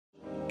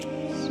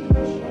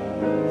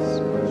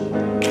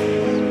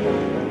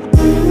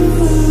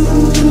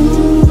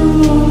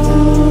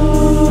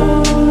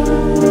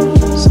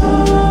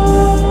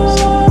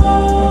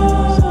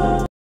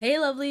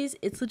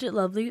it's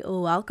LegitLovely.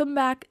 Welcome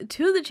back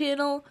to the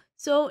channel.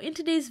 So in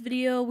today's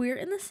video, we're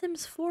in The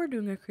Sims 4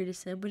 doing a creative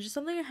sim, which is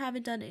something I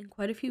haven't done in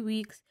quite a few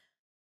weeks.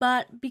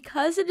 But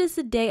because it is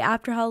the day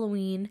after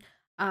Halloween,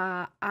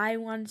 I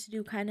wanted to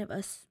do kind of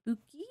a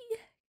spooky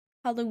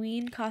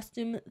Halloween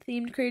costume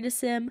themed creative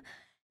sim.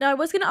 Now I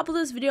was going to upload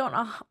this video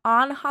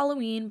on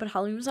Halloween, but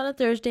Halloween was on a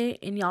Thursday,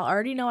 and y'all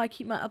already know I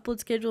keep my upload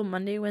schedule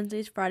Monday,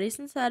 Wednesdays, Fridays,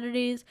 and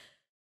Saturdays.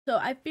 So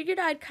I figured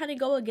I'd kind of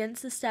go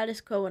against the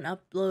status quo and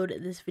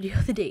upload this video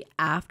the day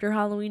after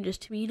Halloween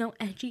just to be,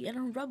 edgy and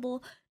a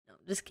rebel. No,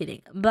 just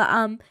kidding.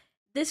 But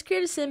this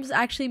creative sim is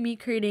actually me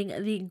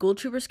creating the Ghoul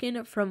Trooper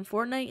skin from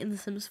Fortnite in The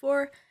Sims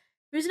 4.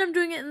 The reason I'm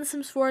doing it in The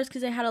Sims 4 is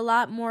because I had a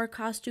lot more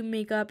costume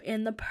makeup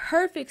and the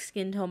perfect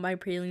skin tone by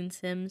Praline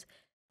Sims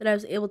that I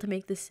was able to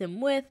make this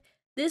sim with.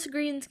 This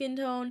green skin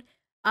tone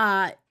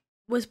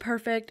was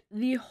perfect.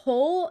 The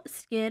whole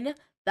skin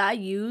that I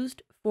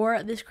used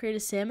for this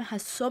creative sim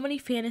has so many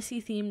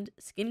fantasy themed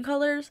skin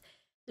colors.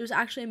 It was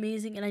actually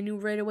amazing, and I knew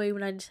right away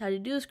when I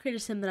decided to do this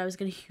creative sim that I was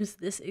going to use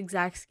this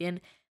exact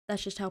skin.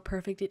 That's just how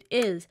perfect it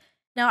is.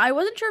 Now, I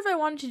wasn't sure if I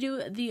wanted to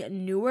do the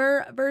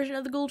newer version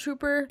of the Ghoul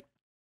Trooper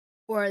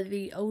or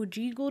the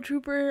OG Ghoul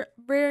Trooper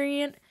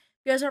variant. If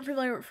you guys aren't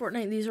familiar with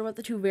Fortnite, these are what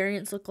the two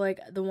variants look like.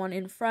 The one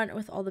in front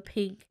with all the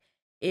pink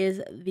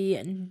is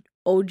the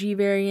OG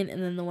variant,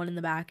 and then the one in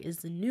the back is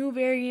the new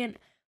variant.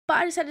 But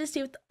I decided to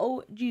stay with the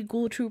OG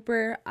Ghoul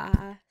Trooper.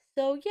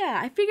 So yeah,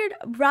 I figured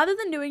rather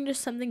than doing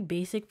just something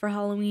basic for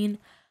Halloween,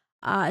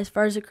 as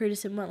far as the creative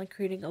sim went, like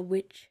creating a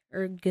witch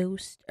or a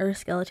ghost or a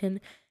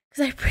skeleton,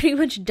 because I've pretty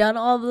much done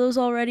all of those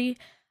already,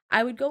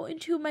 I would go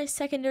into my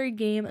secondary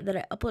game that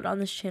I upload on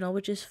this channel,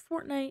 which is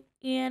Fortnite,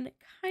 and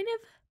kind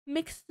of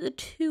mix the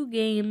two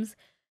games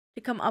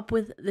to come up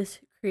with this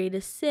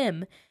creative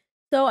sim.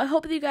 So I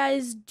hope that you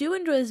guys do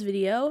enjoy this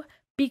video.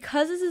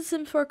 Because this is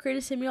Sims 4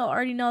 Creative Sim, you'll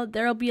already know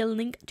there will be a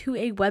link to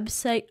a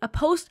website, a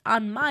post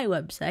on my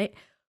website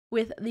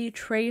with the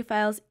tray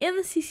files and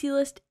the CC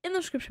list in the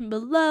description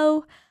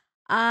below.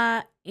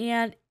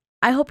 And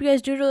I hope you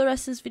guys do enjoy the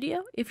rest of this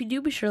video. If you do,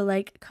 be sure to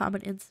like,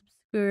 comment, and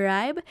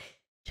subscribe.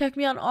 Check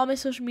me out on all my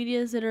social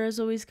medias that are, as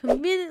always,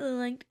 conveniently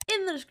linked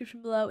in the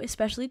description below,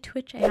 especially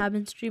Twitch. I have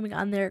been streaming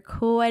on there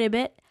quite a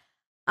bit.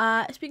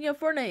 Speaking of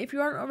Fortnite, if you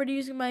aren't already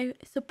using my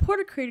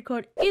supporter creator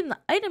code in the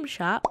item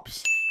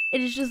shops, it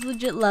is just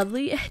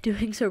LegitLovely.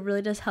 Doing so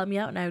really does help me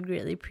out, and I would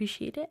greatly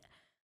appreciate it.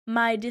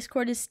 My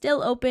Discord is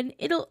still open.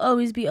 It'll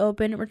always be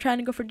open. We're trying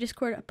to go for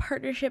Discord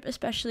partnership,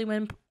 especially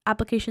when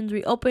applications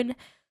reopen.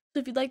 So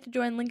if you'd like to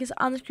join, link is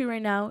on the screen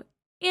right now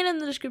and in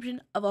the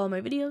description of all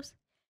my videos.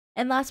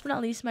 And last but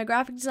not least, my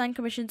graphic design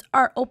commissions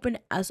are open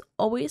as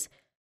always.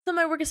 So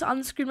my work is on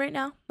the screen right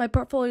now. My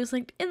portfolio is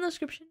linked in the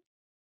description.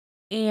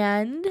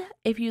 And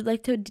if you'd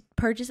like to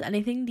purchase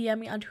anything, DM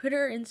me on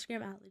Twitter or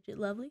Instagram at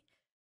LegitLovely.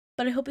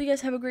 But I hope you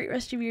guys have a great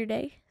rest of your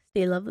day.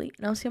 Stay lovely,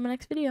 and I'll see you in my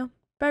next video.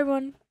 Bye,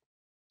 everyone.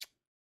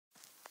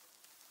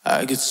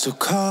 I get so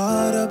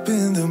caught up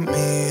in the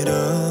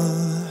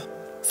middle,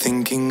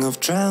 thinking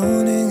of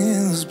drowning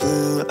in those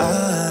blue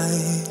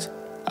eyes.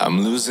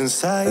 I'm losing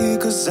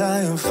sight 'cause I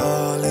am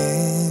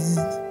falling.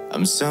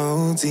 I'm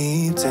so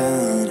deep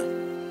down,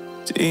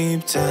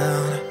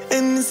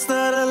 and it's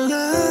not a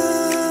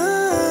lie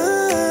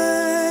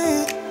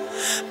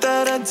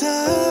that I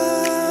die.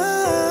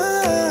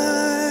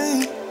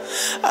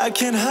 I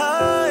can't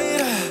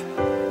hide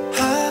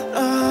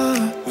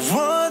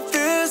what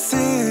this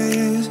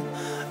is.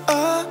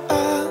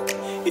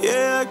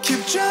 Yeah, I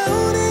keep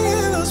drowning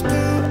in those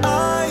blue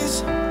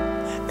eyes,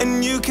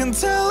 and you can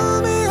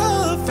tell me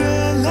all of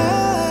your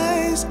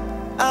lies.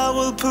 I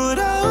will put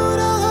out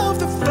all of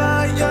the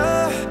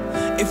fire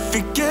if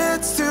it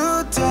gets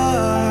too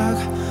dark.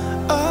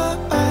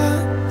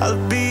 I'll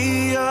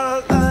be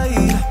your light.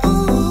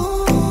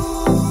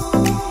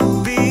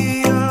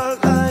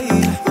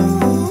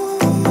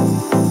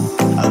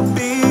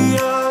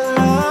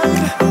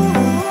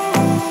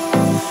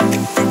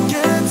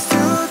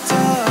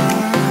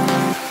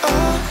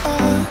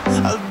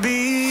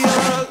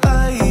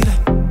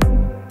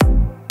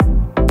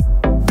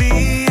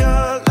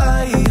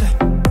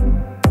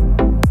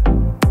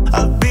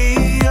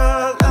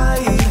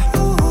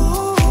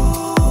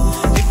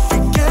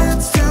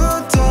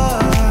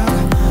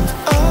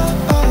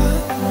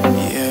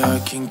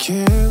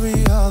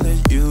 Carry all that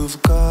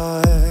you've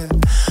got.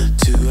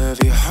 Two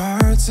heavy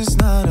hearts is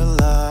not a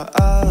lot.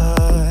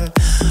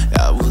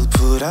 I will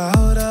put out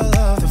all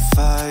of the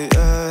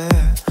fire.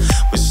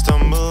 We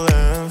stumble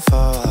and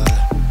fall,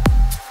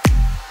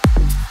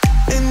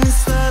 and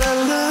it's not a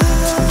lie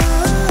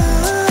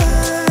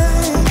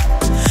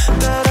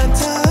that I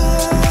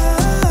die.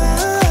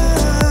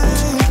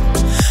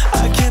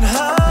 I can't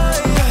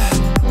hide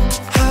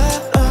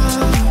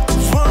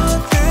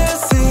what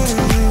this is.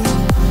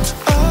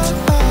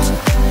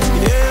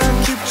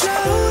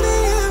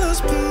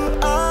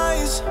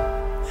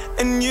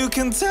 You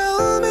can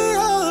tell me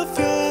all of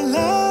your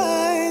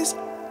lies.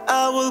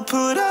 I will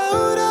put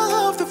out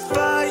all of the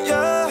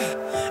fire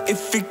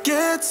if it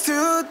gets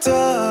too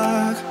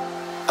dark.